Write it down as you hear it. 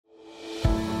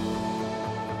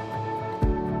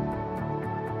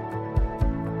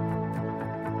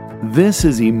This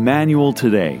is Emmanuel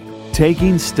Today,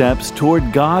 taking steps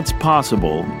toward God's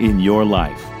possible in your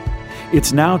life.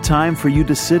 It's now time for you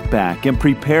to sit back and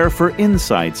prepare for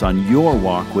insights on your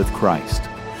walk with Christ.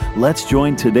 Let's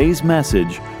join today's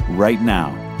message right now.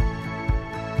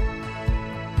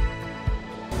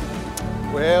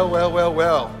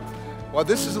 Well,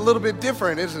 this is a little bit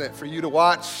different, isn't it, for you to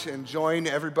watch and join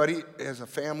everybody as a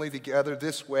family together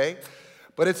this way.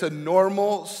 But it's a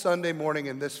normal Sunday morning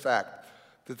in this fact,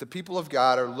 that the people of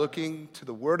God are looking to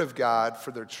the Word of God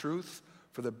for their truth,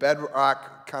 for the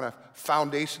bedrock kind of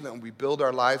foundation that we build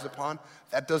our lives upon.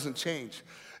 That doesn't change.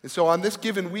 And so on this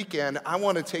given weekend, I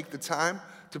want to take the time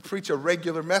to preach a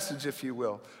regular message, if you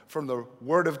will, from the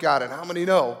Word of God. And how many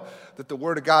know that the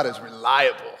Word of God is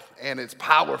reliable and it's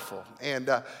powerful? And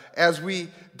as we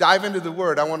dive into the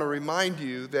Word, I want to remind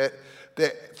you that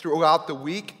throughout the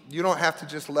week, you don't have to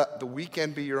just let the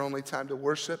weekend be your only time to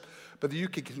worship, but that you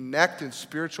can connect in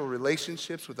spiritual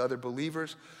relationships with other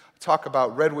believers. I talk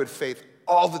about Redwood Faith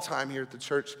all the time here at the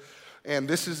church. And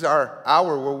this is our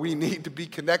hour where we need to be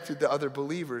connected to other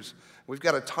believers. We've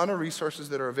got a ton of resources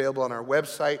that are available on our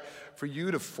website for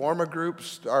you to form a group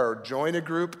or join a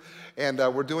group. And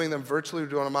we're doing them virtually, we're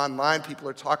doing them online. People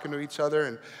are talking to each other,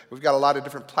 and we've got a lot of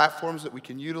different platforms that we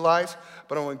can utilize.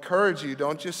 But I'll encourage you,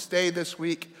 don't just stay this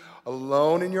week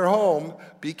alone in your home.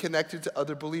 Be connected to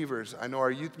other believers. I know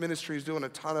our youth ministry is doing a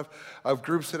ton of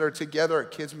groups that are together. Our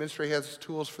kids ministry has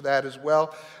tools for that as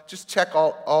well. Just check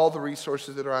all the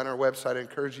resources that are on our website. I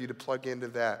encourage you to plug into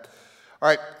that. All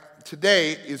right,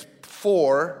 today is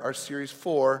our series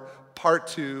 4, part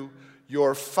 2,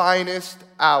 Your Finest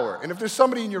Hour. And if there's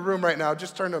somebody in your room right now,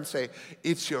 just turn to them and say,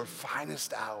 it's your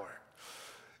finest hour.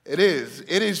 It is.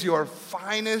 It is your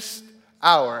finest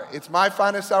hour. It's my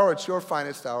finest hour. It's your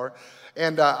finest hour.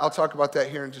 And I'll talk about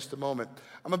that here in just a moment.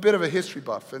 I'm a bit of a history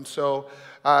buff. And so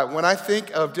when I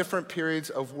think of different periods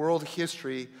of world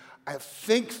history, I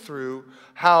think through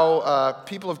how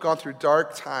people have gone through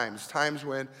dark times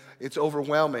when it's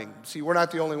overwhelming. See, we're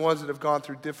not the only ones that have gone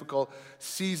through difficult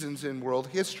seasons in world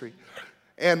history.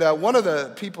 And one of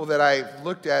the people that I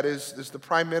looked at is the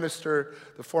Prime Minister,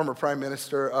 the former Prime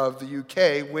Minister of the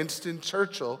UK, Winston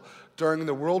Churchill, during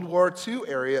the World War II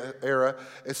era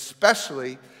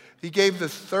especially. He gave the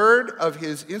third of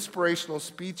his inspirational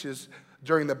speeches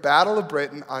during the Battle of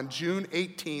Britain on June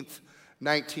 18th,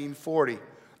 1940.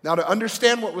 Now, to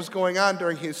understand what was going on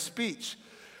during his speech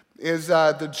is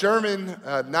the German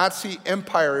Nazi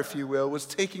Empire, if you will, was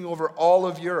taking over all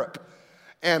of Europe.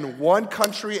 And one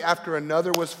country after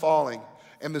another was falling.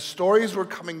 And the stories were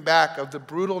coming back of the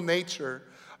brutal nature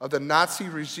of the Nazi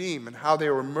regime and how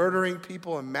they were murdering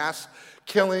people in mass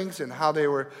killings and how they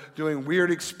were doing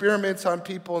weird experiments on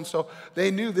people. And so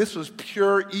they knew this was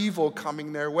pure evil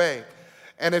coming their way.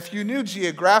 And if you knew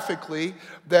geographically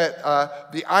that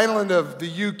the island of the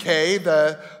UK,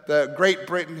 the Great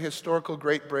Britain, historical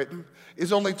Great Britain,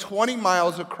 is only 20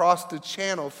 miles across the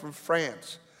channel from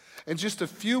France. And just a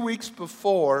few weeks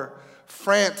before,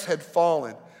 France had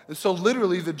fallen. And so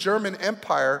literally the German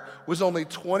Empire was only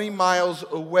 20 miles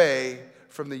away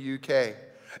from the UK.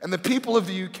 And the people of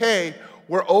the UK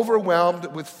were overwhelmed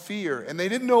with fear, and they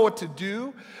didn't know what to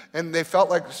do, and they felt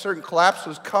like a certain collapse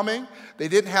was coming. They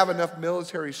didn't have enough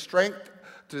military strength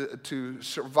to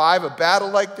survive a battle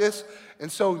like this. And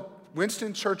so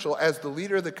Winston Churchill, as the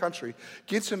leader of the country,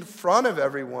 gets in front of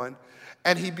everyone,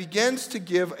 and he begins to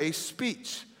give a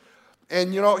speech.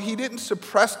 And, he didn't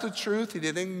suppress the truth. He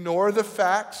didn't ignore the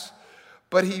facts.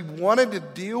 But he wanted to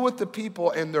deal with the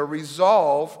people and their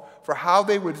resolve for how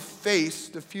they would face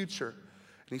the future.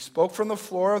 And he spoke from the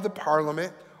floor of the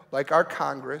Parliament, like our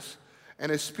Congress.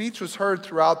 And his speech was heard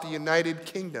throughout the United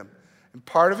Kingdom. And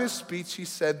part of his speech, he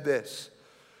said this: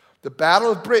 the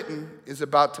Battle of Britain is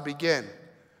about to begin.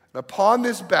 And upon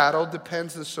this battle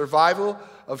depends the survival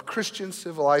of Christian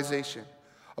civilization.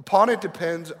 Upon it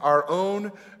depends our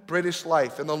own British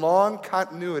life and the long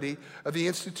continuity of the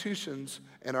institutions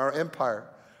in our empire.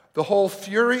 The whole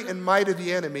fury and might of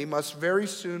the enemy must very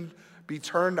soon be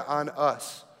turned on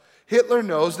us. Hitler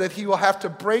knows that he will have to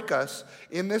break us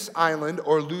in this island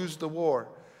or lose the war.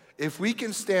 If we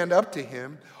can stand up to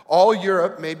him, all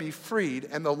Europe may be freed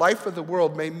and the life of the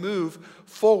world may move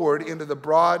forward into the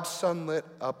broad sunlit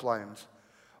uplands.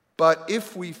 But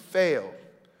if we fail,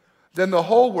 then the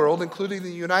whole world, including the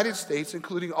United States,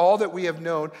 including all that we have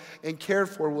known and cared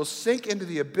for, will sink into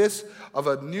the abyss of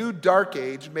a new dark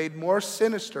age made more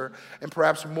sinister and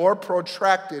perhaps more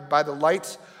protracted by the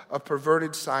lights of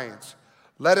perverted science.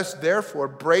 Let us therefore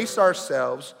brace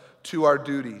ourselves to our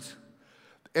duties,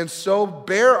 and so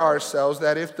bear ourselves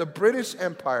that if the British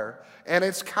Empire and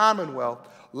its Commonwealth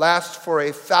last for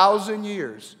 1,000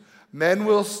 years, men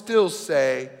will still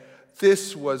say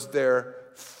this was their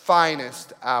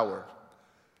finest hour.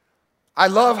 I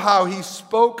love how he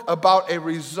spoke about a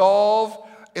resolve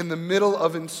in the middle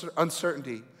of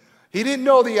uncertainty. He didn't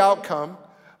know the outcome,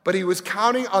 but he was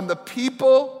counting on the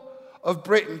people of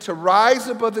Britain to rise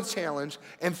above the challenge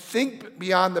and think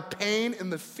beyond the pain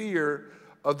and the fear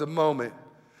of the moment,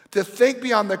 to think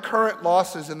beyond the current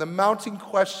losses and the mounting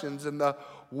questions and the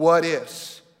what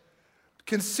ifs.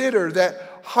 Consider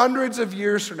that hundreds of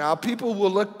years from now, people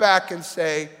will look back and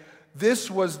say, this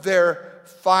was their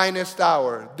finest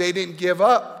hour. They didn't give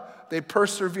up, they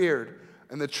persevered.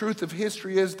 And the truth of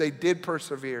history is they did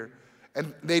persevere,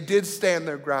 and they did stand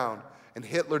their ground, and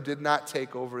Hitler did not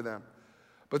take over them.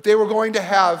 But they were going to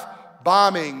have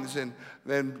bombings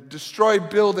and destroyed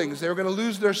buildings. They were going to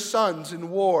lose their sons in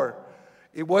war.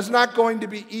 It was not going to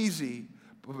be easy,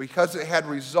 but because they had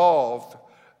resolved,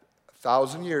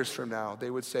 1,000 years from now, they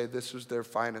would say this was their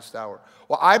finest hour.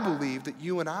 Well, I believe that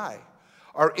you and I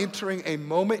are entering a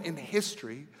moment in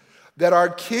history that our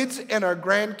kids and our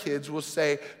grandkids will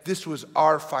say, this was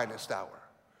our finest hour.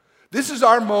 This is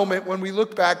our moment when we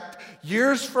look back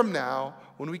years from now,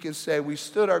 when we can say we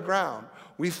stood our ground,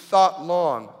 we thought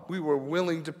long, we were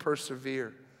willing to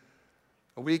persevere.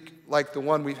 A week like the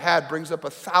one we've had brings up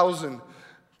 1,000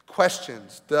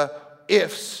 questions. The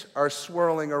ifs are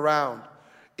swirling around.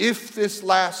 If this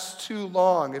lasts too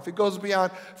long, if it goes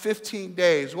beyond 15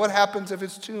 days, what happens if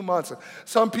it's 2 months?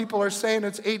 Some people are saying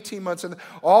it's 18 months. And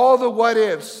all the what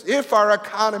ifs, if our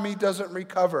economy doesn't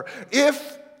recover,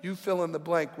 if you fill in the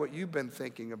blank what you've been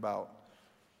thinking about.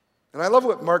 And I love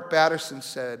what Mark Batterson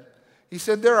said. He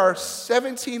said there are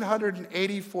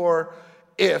 1,784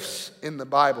 ifs in the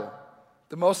Bible.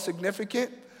 The most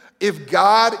significant, if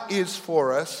God is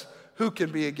for us, who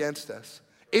can be against us?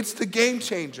 It's the game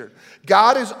changer.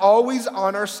 God is always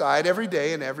on our side every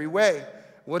day in every way.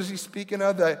 What is he speaking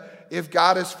of? If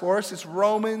God is for us, it's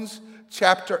Romans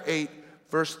chapter 8,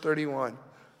 verse 31. It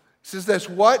says this,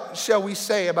 what shall we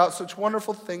say about such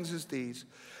wonderful things as these?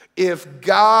 If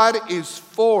God is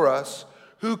for us,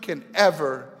 who can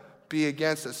ever be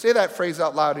against us? Say that phrase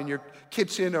out loud in your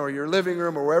kitchen or your living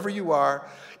room or wherever you are.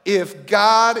 If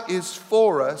God is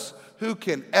for us, who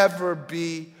can ever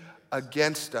be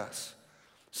against us?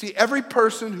 See, every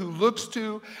person who looks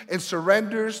to and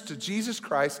surrenders to Jesus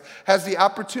Christ has the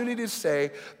opportunity to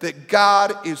say that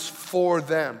God is for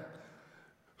them.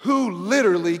 Who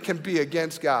literally can be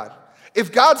against God?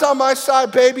 If God's on my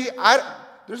side, baby,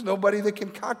 there's nobody that can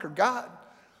conquer God.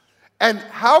 And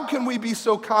how can we be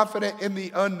so confident in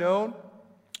the unknown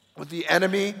with the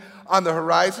enemy on the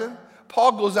horizon?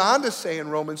 Paul goes on to say in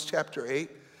Romans chapter 8,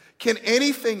 can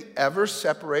anything ever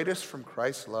separate us from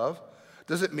Christ's love?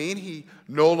 Does it mean he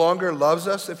no longer loves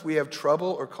us if we have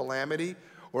trouble or calamity,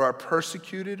 or are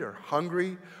persecuted or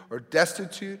hungry or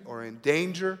destitute or in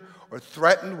danger or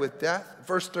threatened with death?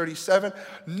 Verse 37,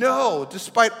 no,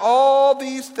 despite all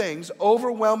these things,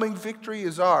 overwhelming victory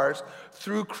is ours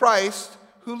through Christ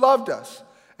who loved us.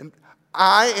 And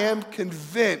I am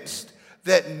convinced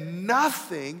that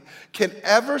nothing can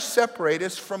ever separate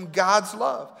us from God's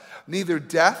love. Neither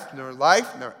death, nor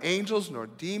life, nor angels, nor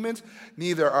demons,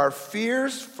 neither our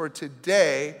fears for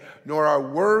today, nor our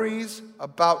worries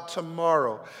about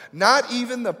tomorrow. Not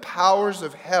even the powers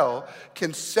of hell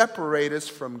can separate us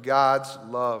from God's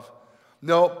love.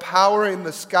 No power in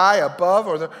the sky above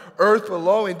or the earth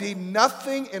below, indeed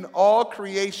nothing in all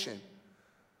creation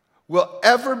will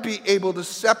ever be able to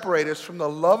separate us from the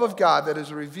love of God that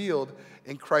is revealed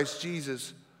in Christ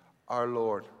Jesus our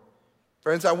Lord.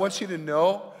 Friends, I want you to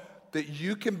know that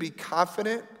you can be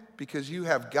confident because you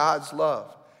have God's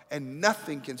love, and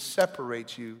nothing can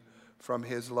separate you from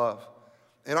his love.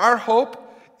 And our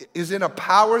hope is in a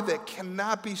power that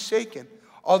cannot be shaken.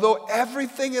 Although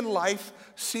everything in life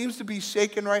seems to be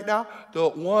shaken right now, the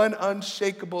one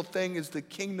unshakable thing is the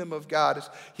kingdom of God, as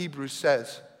Hebrews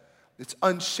says. It's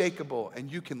unshakable, and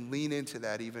you can lean into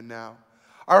that even now.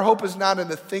 Our hope is not in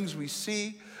the things we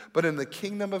see, but in the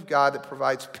kingdom of God that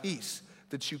provides peace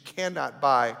that you cannot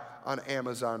buy on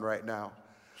Amazon right now.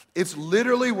 It's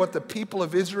literally what the people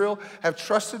of Israel have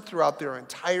trusted throughout their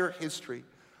entire history.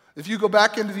 If you go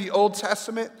back into the Old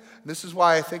Testament, this is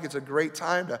why I think it's a great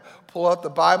time to pull out the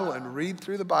Bible and read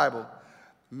through the Bible.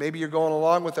 Maybe you're going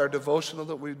along with our devotional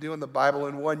that we do in the Bible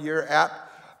in 1 Year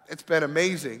app. It's been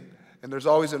amazing. And there's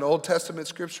always an Old Testament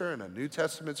scripture and a New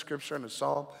Testament scripture and a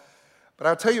psalm. But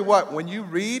I'll tell you what, when you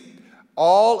read,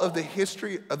 all of the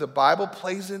history of the Bible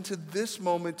plays into this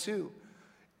moment too.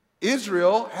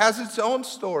 Israel has its own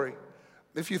story.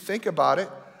 If you think about it,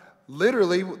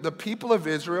 literally the people of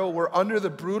Israel were under the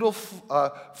brutal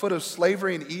foot of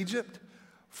slavery in Egypt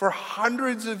for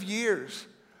hundreds of years.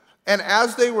 And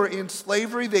as they were in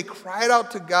slavery, they cried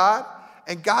out to God,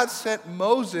 and God sent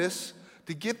Moses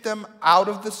to get them out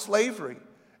of the slavery.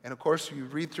 And of course, you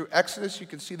read through Exodus, you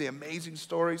can see the amazing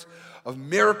stories of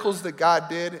miracles that God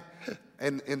did.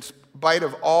 And in spite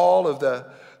of all of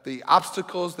the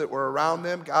obstacles that were around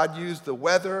them, God used the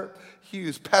weather, he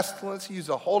used pestilence, he used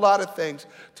a whole lot of things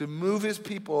to move his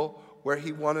people where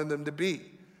he wanted them to be.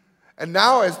 And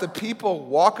now as the people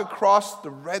walk across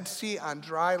the Red Sea on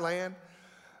dry land,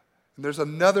 and there's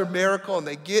another miracle, and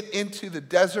they get into the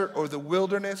desert or the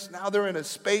wilderness, now they're in a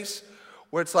space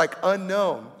where it's like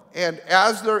unknown. And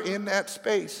as they're in that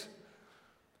space,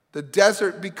 the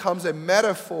desert becomes a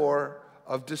metaphor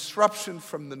of disruption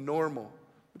from the normal.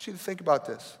 I want you to think about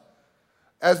this.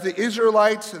 As the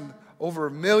Israelites and over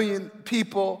 1 million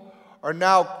people are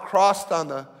now crossed on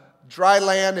the dry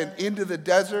land and into the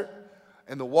desert,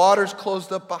 and the water's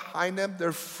closed up behind them,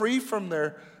 they're free from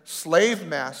their slave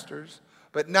masters,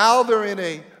 but now they're in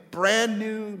a brand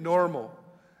new normal.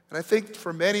 And I think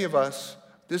for many of us,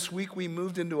 this week we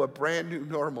moved into a brand new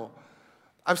normal.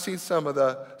 I've seen some of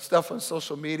the stuff on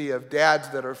social media of dads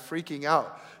that are freaking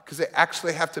out because they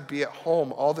actually have to be at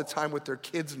home all the time with their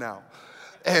kids now.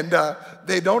 And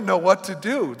they don't know what to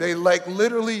do. They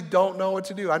literally don't know what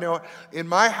to do. I know in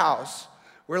my house,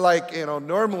 we're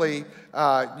normally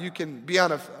you can be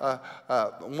on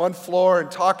one floor and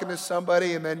talking to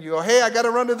somebody, and then you go, hey, I got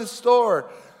to run to the store.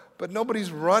 But nobody's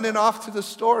running off to the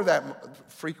store that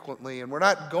frequently, and we're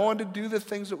not going to do the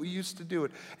things that we used to do.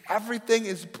 Everything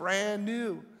is brand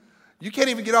new. You can't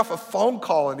even get off a phone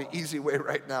call in an easy way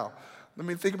right now. I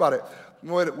mean, think about it.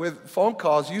 With phone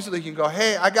calls, usually you can go,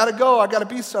 hey, I got to go. I got to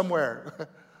be somewhere.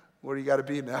 Where do you got to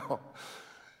be now?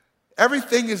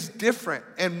 Everything is different.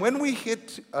 And when we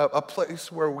hit a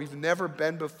place where we've never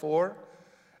been before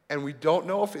and we don't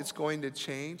know if it's going to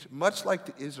change, much like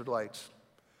the Israelites,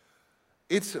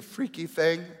 it's a freaky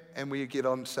thing and we get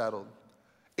unsettled.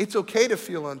 It's okay to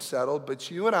feel unsettled, but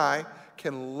you and I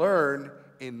can learn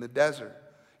in the desert.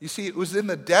 You see, it was in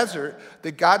the desert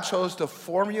that God chose to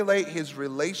formulate his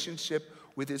relationship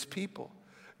with his people.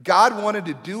 God wanted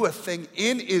to do a thing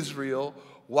in Israel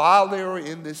while they were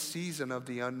in this season of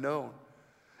the unknown.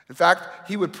 In fact,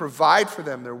 he would provide for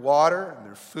them their water and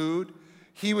their food.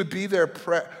 He would be their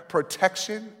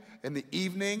protection in the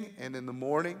evening and in the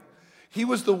morning. He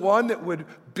was the one that would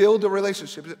build a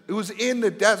relationship. It was in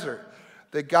the desert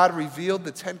that God revealed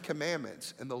the 10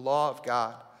 Commandments and the law of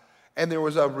God. And there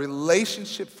was a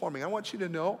relationship forming. I want you to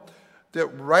know that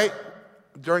right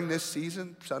during this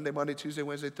season, Sunday, Monday, Tuesday,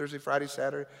 Wednesday, Thursday, Friday,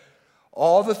 Saturday,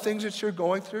 all the things that you're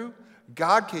going through,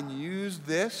 God can use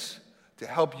this to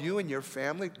help you and your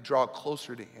family draw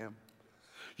closer to him.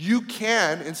 You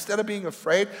can, instead of being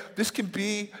afraid, this can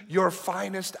be your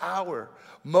finest hour.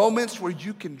 Moments where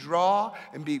you can draw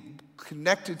and be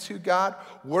connected to God.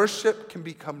 Worship can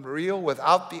become real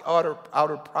without the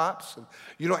outer props. And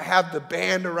you don't have the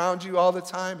band around you all the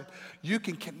time. And you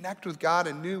can connect with God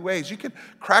in new ways. You can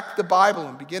crack the Bible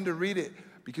and begin to read it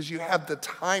because you have the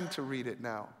time to read it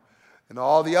now. And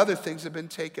all the other things have been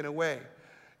taken away.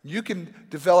 You can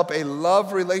develop a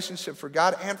love relationship for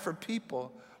God and for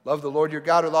people. Love the Lord your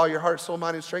God with all your heart, soul,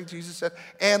 mind, and strength, Jesus said,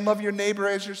 and love your neighbor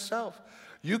as yourself.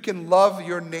 You can love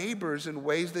your neighbors in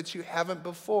ways that you haven't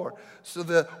before. So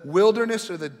the wilderness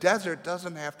or the desert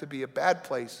doesn't have to be a bad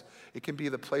place. It can be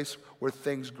the place where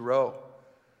things grow.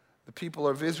 The people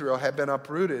of Israel had been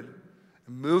uprooted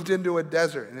and moved into a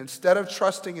desert. And instead of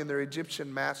trusting in their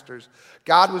Egyptian masters,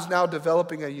 God was now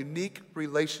developing a unique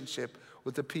relationship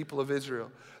with the people of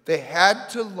Israel. They had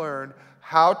to learn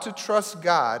how to trust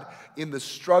God in the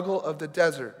struggle of the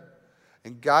desert.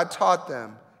 And God taught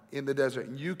them in the desert.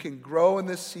 And you can grow in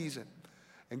this season.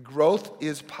 And growth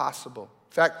is possible.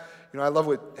 In fact, I love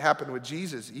what happened with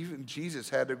Jesus. Even Jesus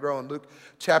had to grow. In Luke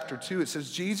chapter 2, it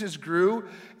says, Jesus grew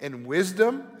in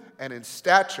wisdom and in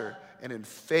stature and in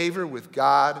favor with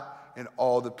God and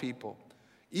all the people.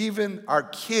 Even our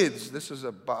kids, this is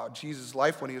about Jesus'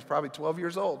 life when he was probably 12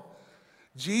 years old.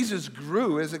 Jesus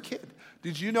grew as a kid.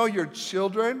 Did you know your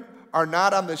children are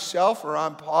not on the shelf or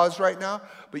on pause right now,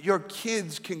 but your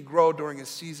kids can grow during a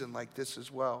season like this as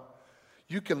well.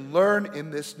 You can learn in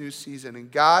this new season,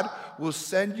 and God will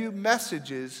send you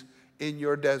messages in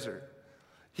your desert.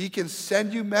 He can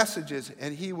send you messages,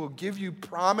 and he will give you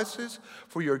promises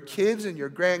for your kids and your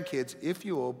grandkids if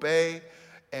you obey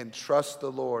and trust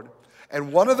the Lord.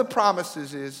 And one of the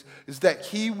promises is that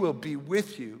he will be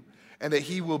with you and that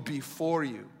he will be for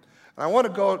you. And I want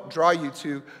to draw you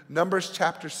to Numbers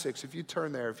chapter 6. If you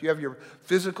turn there, if you have your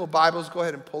physical Bibles, go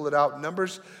ahead and pull it out.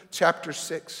 Numbers chapter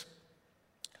 6.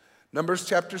 Numbers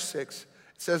chapter 6.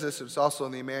 It It says this, it's also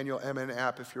in the Emmanuel MN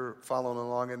app if you're following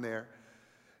along in there.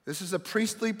 This is a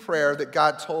priestly prayer that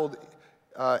God told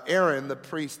Aaron, the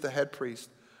priest, the head priest,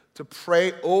 to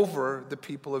pray over the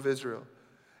people of Israel.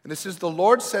 And it says, the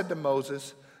Lord said to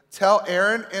Moses, tell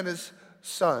Aaron and his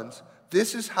sons,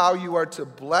 this is how you are to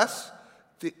bless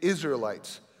the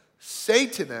Israelites. Say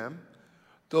to them,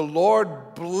 the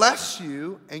Lord bless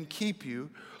you and keep you.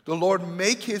 The Lord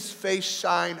make his face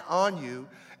shine on you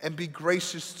and be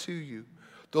gracious to you.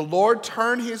 The Lord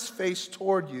turn his face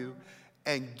toward you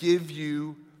and give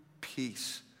you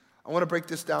peace. I want to break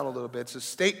this down a little bit. It's a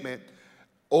statement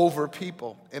over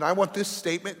people. And I want this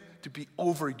statement to be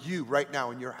over you right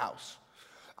now in your house.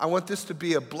 I want this to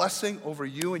be a blessing over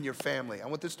you and your family. I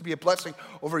want this to be a blessing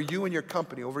over you and your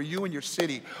company, over you and your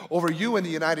city, over you in the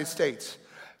United States.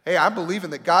 Hey, I'm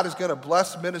believing that God is going to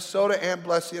bless Minnesota and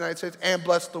bless the United States and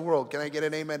bless the world. Can I get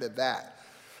an amen to that?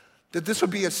 That this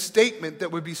would be a statement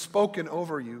that would be spoken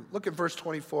over you. Look at verse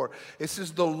 24. It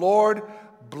says, the Lord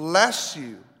bless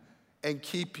you and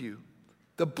keep you.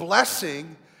 The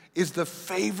blessing is the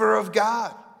favor of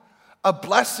God. A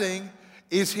blessing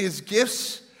is his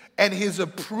gifts and his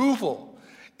approval.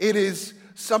 It is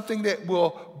something that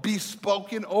will be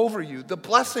spoken over you. The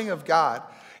blessing of God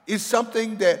is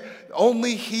something that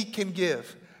only he can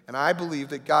give. And I believe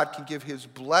that God can give his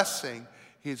blessing,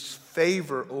 his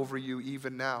favor over you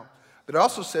even now. But it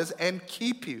also says, and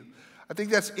keep you. I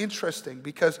think that's interesting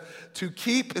because to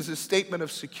keep is a statement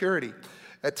of security.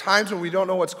 At times when we don't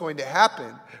know what's going to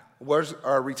happen, where's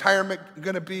our retirement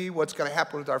going to be? What's going to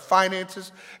happen with our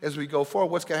finances as we go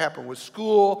forward? What's going to happen with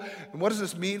school? And what does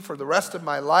this mean for the rest of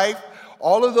my life?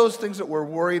 All of those things that we're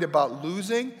worried about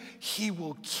losing, he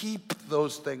will keep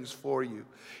those things for you.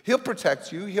 He'll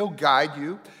protect you, he'll guide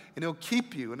you, and he'll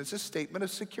keep you. And it's a statement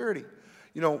of security.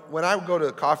 You know, when I would go to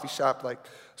a coffee shop like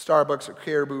Starbucks or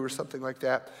Caribou or something like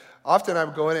that, often I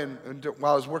would go in and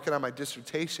while I was working on my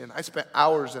dissertation, I spent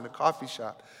hours in a coffee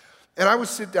shop. And I would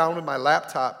sit down with my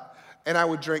laptop and I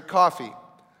would drink coffee.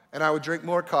 And I would drink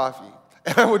more coffee.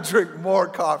 And I would drink more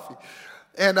coffee.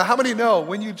 And how many know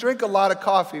when you drink a lot of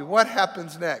coffee, what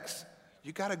happens next?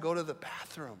 You got to go to the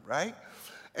bathroom, right?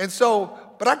 And so,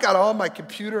 but I got all my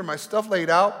computer and my stuff laid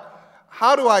out.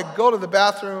 How do I go to the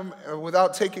bathroom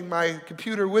without taking my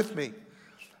computer with me?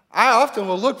 I often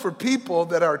will look for people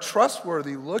that are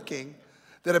trustworthy looking,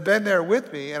 that have been there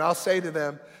with me, and I'll say to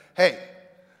them, hey,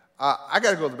 I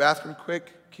got to go to the bathroom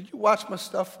quick. Can you watch my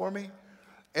stuff for me?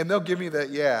 And they'll give me that,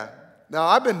 yeah. Now,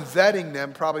 I've been vetting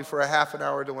them probably for a half an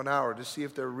hour to an hour to see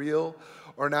if they're real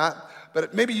or not.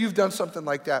 But maybe you've done something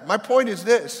like that. My point is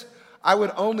this. I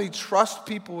would only trust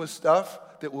people with stuff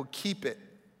that will keep it.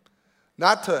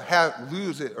 Not to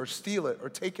lose it or steal it or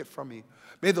take it from you.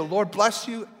 May the Lord bless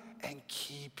you and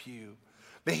keep you.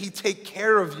 May he take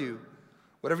care of you.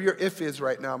 Whatever your if is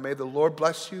right now, may the Lord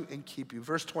bless you and keep you.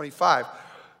 Verse 25.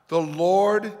 The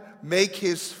Lord make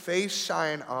his face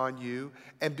shine on you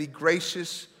and be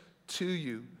gracious to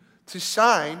you. To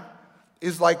shine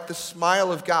is like the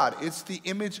smile of God. It's the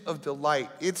image of delight.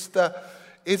 It's the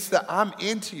I'm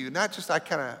into you. Not just I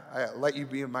let you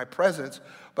be in my presence,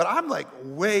 but I'm like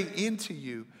way into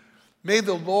you. May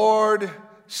the Lord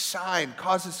shine,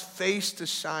 cause his face to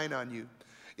shine on you.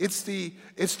 It's the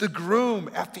groom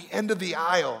at the end of the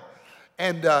aisle.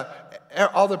 And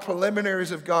all the preliminaries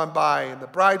have gone by, and the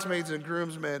bridesmaids and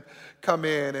groomsmen come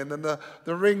in, and then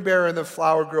the ring bearer and the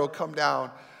flower girl come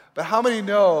down. But how many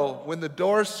know when the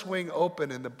doors swing open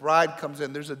and the bride comes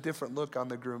in, there's a different look on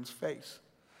the groom's face?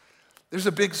 There's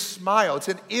a big smile. It's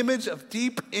an image of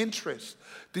deep interest.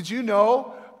 Did you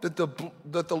know that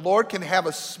the Lord can have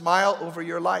a smile over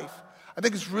your life? I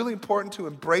think it's really important to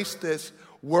embrace this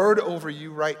word over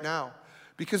you right now,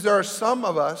 because there are some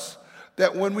of us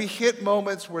that when we hit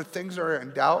moments where things are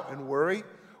in doubt and worry,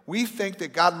 we think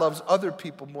that God loves other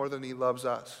people more than he loves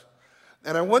us.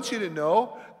 And I want you to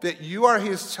know that you are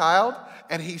his child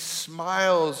and he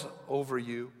smiles over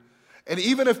you. And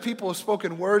even if people have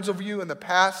spoken words over you in the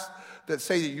past that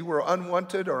say that you were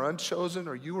unwanted or unchosen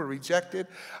or you were rejected,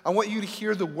 I want you to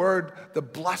hear the word, the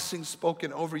blessing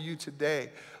spoken over you today.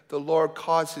 The Lord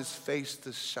cause his face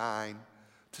to shine,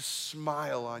 to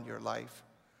smile on your life.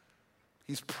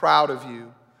 He's proud of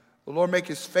you. The Lord make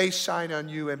his face shine on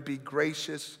you and be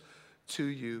gracious to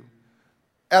you.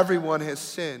 Everyone has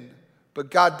sinned,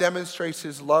 but God demonstrates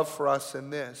his love for us in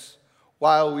this.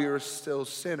 While we were still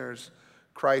sinners,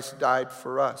 Christ died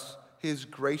for us. His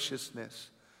graciousness.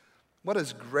 What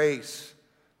is grace?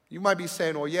 You might be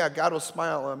saying, well, yeah, God will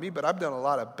smile on me, but I've done a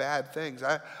lot of bad things.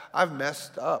 I've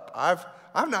messed up.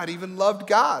 I've not even loved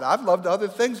God. I've loved other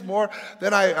things more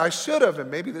than I should have.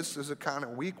 And maybe this is a kind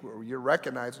of week where you're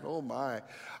recognizing, oh my,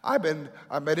 I've been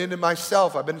into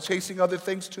myself. I've been chasing other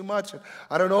things too much. And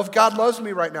I don't know if God loves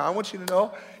me right now. I want you to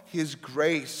know His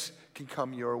grace can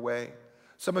come your way.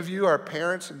 Some of you are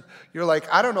parents and you're like,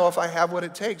 I don't know if I have what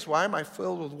it takes. Why am I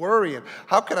filled with worry? And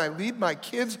how can I lead my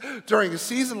kids during a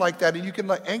season like that? And you can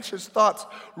let anxious thoughts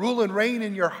rule and reign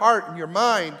in your heart and your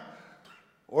mind.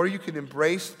 Or you can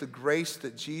embrace the grace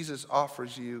that Jesus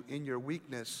offers you in your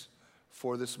weakness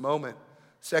for this moment.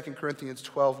 2 Corinthians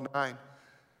 12:9.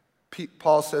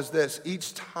 Paul says this,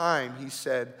 each time he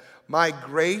said, my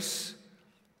grace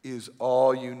is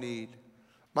all you need.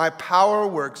 My power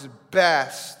works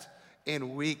best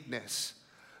in weakness.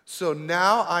 So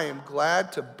now I am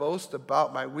glad to boast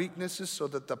about my weaknesses so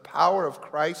that the power of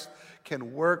Christ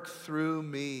can work through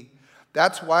me.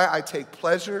 That's why I take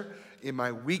pleasure in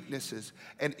my weaknesses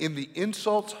and in the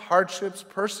insults, hardships,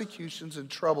 persecutions, and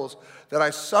troubles that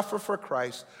I suffer for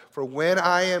Christ. For when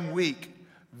I am weak,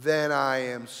 then I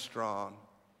am strong.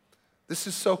 This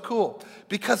is so cool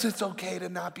because it's okay to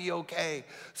not be okay.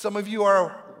 Some of you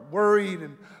are worried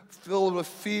and filled with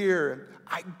fear, and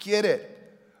I get it.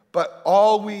 But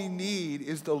all we need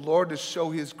is the Lord to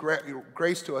show His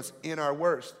grace to us in our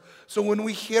worst. So when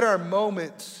we hit our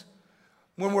moments,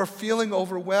 when we're feeling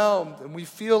overwhelmed and we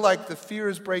feel like the fear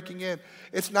is breaking in,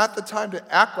 it's not the time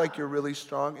to act like you're really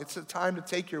strong. It's the time to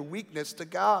take your weakness to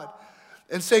God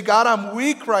and say, God, I'm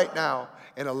weak right now,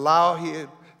 and allow Him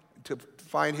to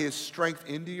find His strength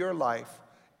into your life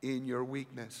in your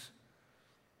weakness.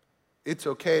 It's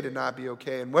okay to not be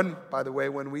okay. And by the way,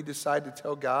 when we decide to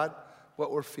tell God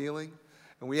what we're feeling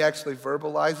and we actually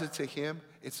verbalize it to Him,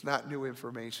 it's not new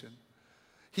information.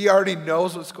 He already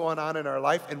knows what's going on in our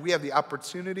life, and we have the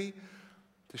opportunity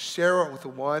to share it with the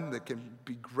one that can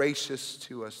be gracious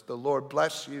to us. The Lord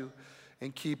bless you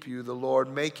and keep you. The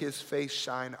Lord make His face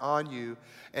shine on you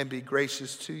and be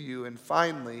gracious to you. And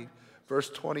finally, verse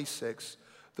 26,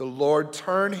 the Lord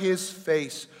turn His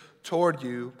face toward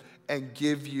you and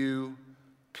give you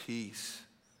peace.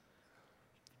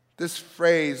 This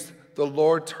phrase, the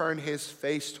Lord turn His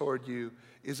face toward you,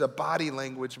 is a body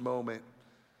language moment.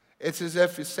 It's as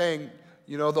if He's saying,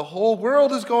 you know, the whole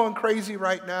world is going crazy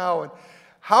right now, and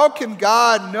how can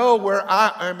God know where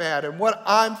I'm at and what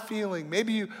I'm feeling?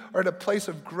 Maybe you are in a place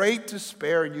of great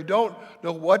despair and you don't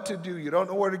know what to do. You don't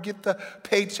know where to get the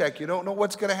paycheck. You don't know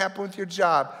what's going to happen with your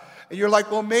job. And you're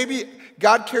like, well, maybe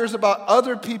God cares about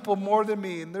other people more than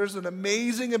me. And there's an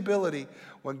amazing ability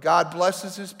when God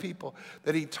blesses His people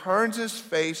that He turns His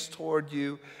face toward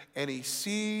you and He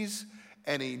sees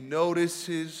and He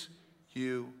notices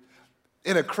you.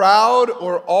 In a crowd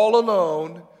or all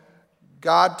alone,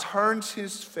 God turns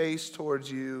His face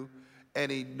towards you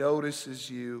and He notices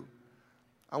you.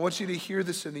 I want you to hear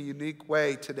this in a unique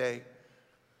way today,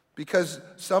 because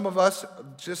some of us,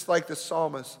 just like the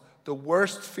psalmist, the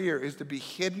worst fear is to be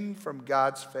hidden from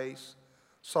God's face.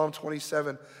 Psalm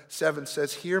 27:7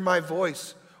 says, hear my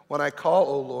voice when I call,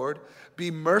 O Lord. Be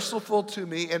merciful to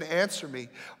me and answer me.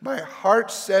 My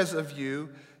heart says of you,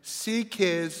 seek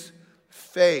His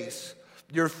face.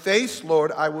 Your face,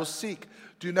 Lord, I will seek.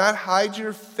 Do not hide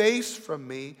your face from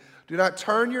me. Do not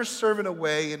turn your servant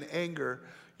away in anger.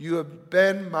 You have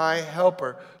been my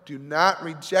helper. Do not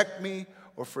reject me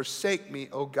or forsake me,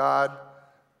 O God,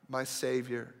 my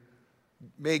Savior.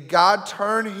 May God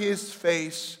turn His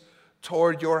face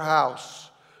toward your house,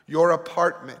 your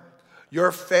apartment,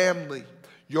 your family,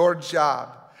 your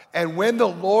job. And when the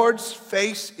Lord's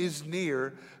face is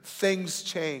near, things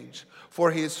change.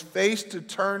 For His face to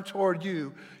turn toward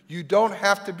you, you don't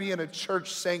have to be in a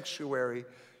church sanctuary.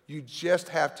 You just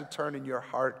have to turn in your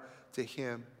heart to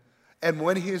Him. And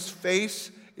when His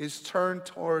face is turned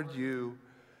toward you,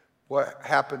 what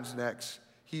happens next?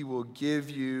 He will give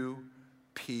you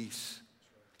peace.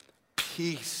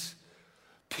 Peace.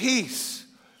 Peace.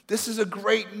 This is a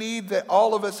great need that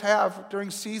all of us have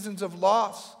during seasons of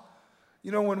loss.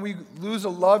 You know, when we lose a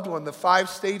loved one, the 5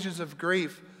 stages of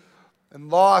grief and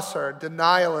loss are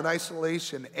denial and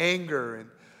isolation, anger and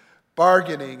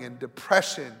bargaining and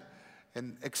depression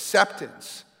and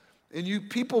acceptance. And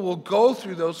people will go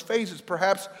through those phases.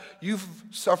 Perhaps you've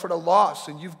suffered a loss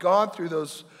and you've gone through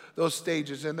those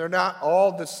stages, and they're not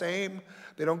all the same.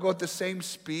 They don't go at the same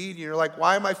speed. You're like,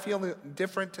 why am I feeling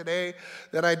different today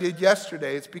than I did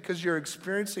yesterday? It's because you're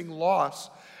experiencing loss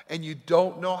and you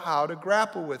don't know how to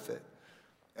grapple with it.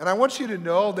 And I want you to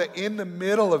know that in the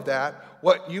middle of that,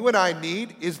 what you and I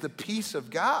need is the peace of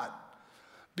God.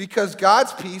 Because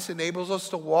God's peace enables us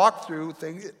to walk through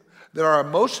things that our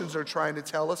emotions are trying to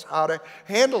tell us how to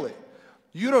handle it.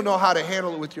 You don't know how to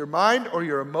handle it with your mind or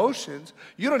your emotions.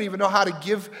 You don't even know how to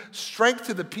give strength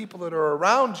to the people that are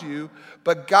around you,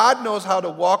 but God knows how to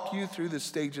walk you through the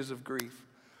stages of grief.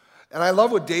 And I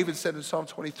love what David said in Psalm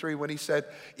 23 when he said,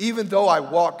 even though I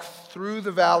walk through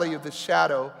the valley of the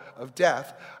shadow of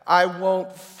death, I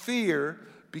won't fear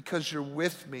because you're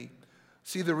with me.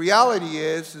 See, the reality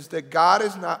is that God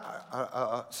is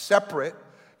not separate.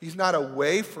 He's not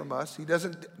away from us. He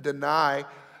doesn't deny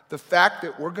the fact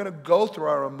that we're going to go through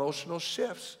our emotional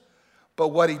shifts. But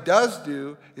what he does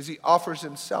do is he offers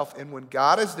himself. And when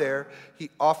God is there, he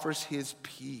offers his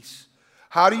peace.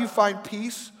 How do you find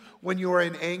peace when you are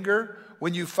in anger?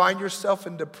 When you find yourself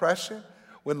in depression?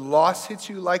 When loss hits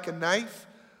you like a knife?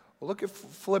 Well, look at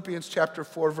Philippians chapter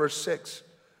 4, verse 6.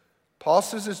 Paul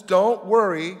says this, don't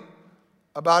worry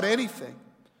about anything.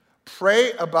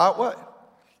 Pray about what?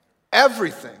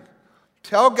 Everything.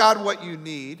 Tell God what you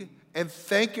need and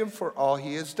thank him for all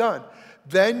he has done.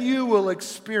 Then you will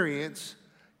experience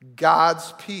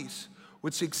God's peace,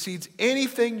 which exceeds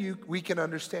anything we can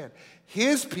understand.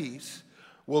 His peace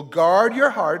will guard your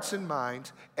hearts and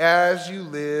minds as you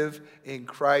live in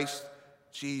Christ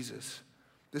Jesus.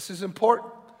 This is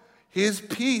important. His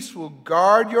peace will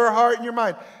guard your heart and your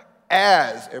mind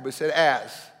everybody said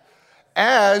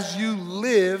as you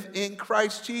live in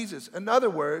Christ Jesus. In other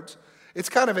words, it's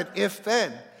kind of an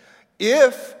if-then.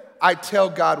 If I tell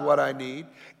God what I need,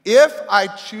 if I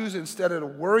choose instead of to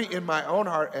worry in my own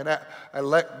heart and I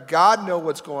let God know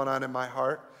what's going on in my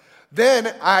heart,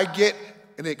 then I get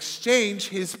in exchange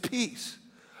his peace.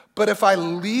 But if I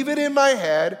leave it in my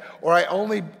head or I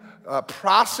only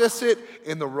process it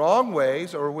in the wrong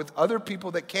ways or with other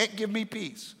people that can't give me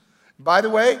peace. By the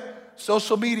way,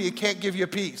 social media can't give you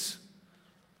peace.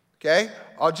 Okay?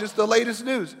 Or just the latest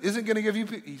news isn't going to give you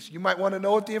peace. You might want to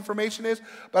know what the information is,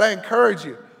 but I encourage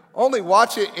you, only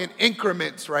watch it in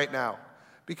increments right now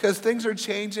because things are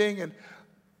changing. And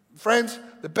friends,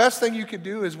 the best thing you can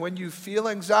do is when you feel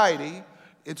anxiety,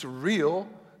 it's real.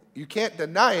 You can't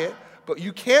deny it, but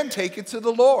you can take it to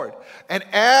the Lord. And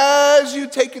as you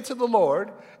take it to the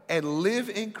Lord and live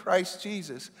in Christ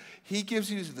Jesus, he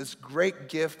gives you this great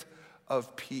gift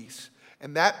of peace.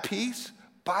 And that peace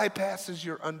bypasses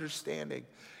your understanding.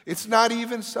 It's not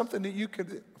even something that you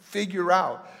could figure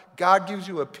out. God gives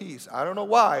you a peace. I don't know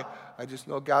why. I just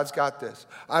know God's got this.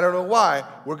 I don't know why.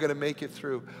 We're going to make it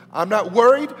through. I'm not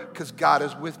worried because God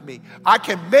is with me. I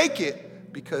can make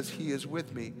it because he is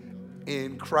with me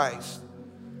in Christ.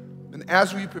 And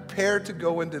as we prepare to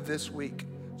go into this week,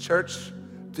 church,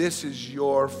 this is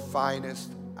your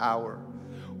finest hour.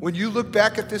 When you look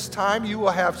back at this time, you will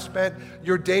have spent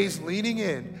your days leaning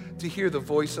in to hear the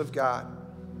voice of God.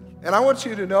 And I want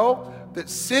you to know that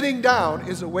sitting down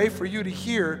is a way for you to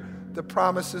hear the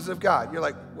promises of God. You're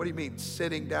like, what do you mean,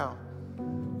 sitting down?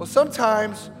 Well,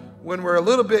 sometimes when we're a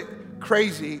little bit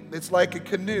crazy, it's like a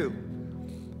canoe.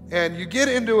 And you get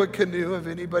into a canoe. Have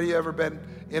anybody ever been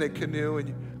in a canoe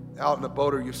and out in a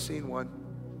boat or you've seen one?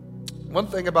 One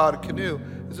thing about a canoe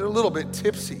is they're a little bit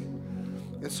tipsy.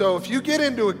 And so if you get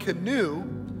into a canoe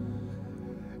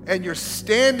and you're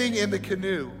standing in the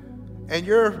canoe and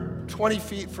you're 20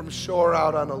 feet from shore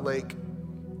out on a lake,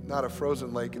 not a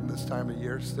frozen lake in this time of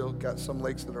year, still got some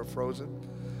lakes that are frozen,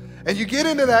 and you get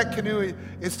into that canoe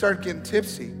and start getting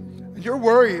tipsy, and you're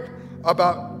worried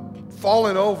about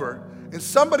falling over, and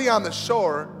somebody on the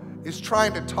shore is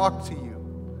trying to talk to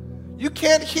you. You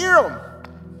can't hear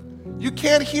them. You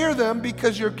can't hear them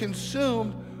because you're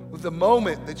consumed with the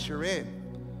moment that you're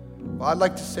in. Well, I'd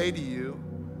like to say to you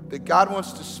that God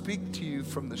wants to speak to you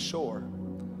from the shore,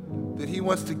 that he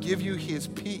wants to give you his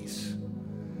peace.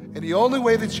 And the only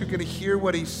way that you're going to hear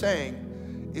what he's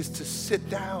saying is to sit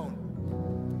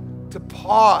down, to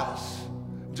pause,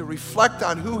 to reflect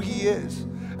on who he is,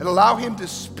 and allow him to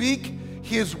speak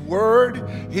his word,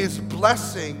 his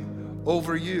blessing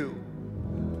over you.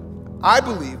 I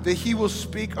believe that he will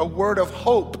speak a word of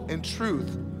hope and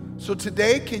truth. So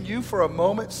today, can you for a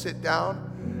moment sit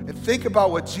down and think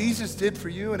about what Jesus did for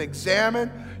you and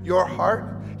examine your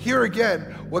heart? Hear again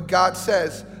what God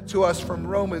says to us from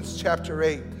Romans chapter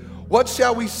 8. What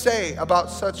shall we say about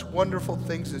such wonderful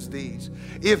things as these?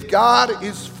 If God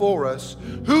is for us,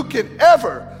 who can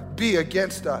ever be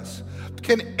against us?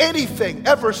 Can anything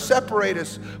ever separate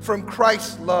us from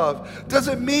Christ's love? Does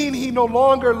it mean he no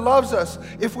longer loves us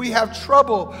if we have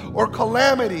trouble or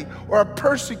calamity or are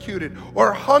persecuted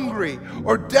or hungry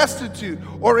or destitute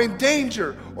or in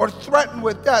danger or threatened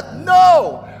with death?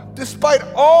 No! Despite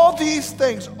all these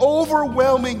things,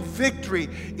 overwhelming victory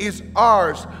is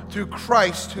ours through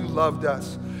Christ who loved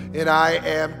us. And I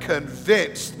am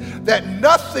convinced that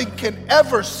nothing can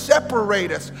ever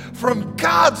separate us from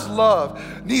God's love,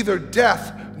 neither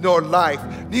death nor life,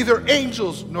 neither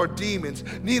angels nor demons,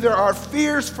 neither our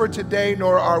fears for today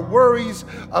nor our worries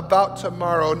about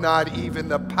tomorrow, not even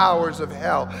the powers of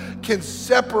hell can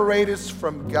separate us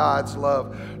from God's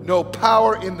love. No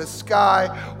power in the sky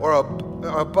or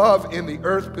above in the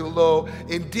earth below.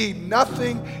 Indeed,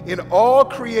 nothing in all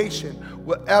creation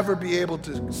will ever be able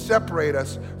to separate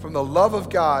us from the love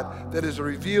of God that is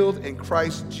revealed in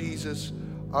Christ Jesus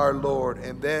our Lord.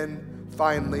 And then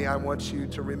finally, I want you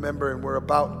to remember, and we're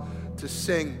about to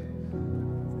sing,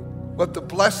 what the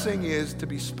blessing is to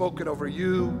be spoken over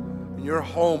you and your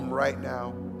home right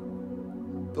now.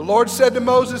 The Lord said to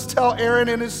Moses, tell Aaron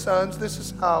and his sons, this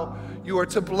is how you are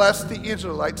to bless the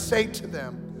Israelites. Say to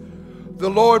them, the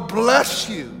Lord bless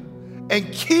you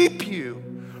and keep you.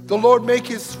 The Lord make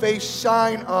his face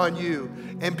shine on you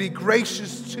and be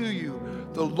gracious to you.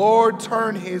 The Lord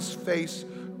turn his face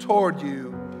toward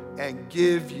you and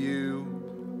give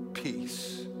you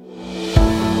peace.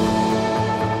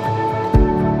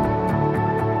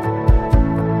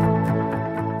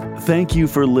 Thank you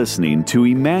for listening to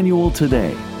Emmanuel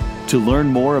Today. To learn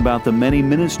more about the many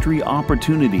ministry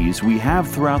opportunities we have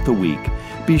throughout the week,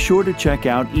 be sure to check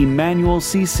out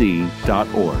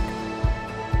emmanuelcc.org.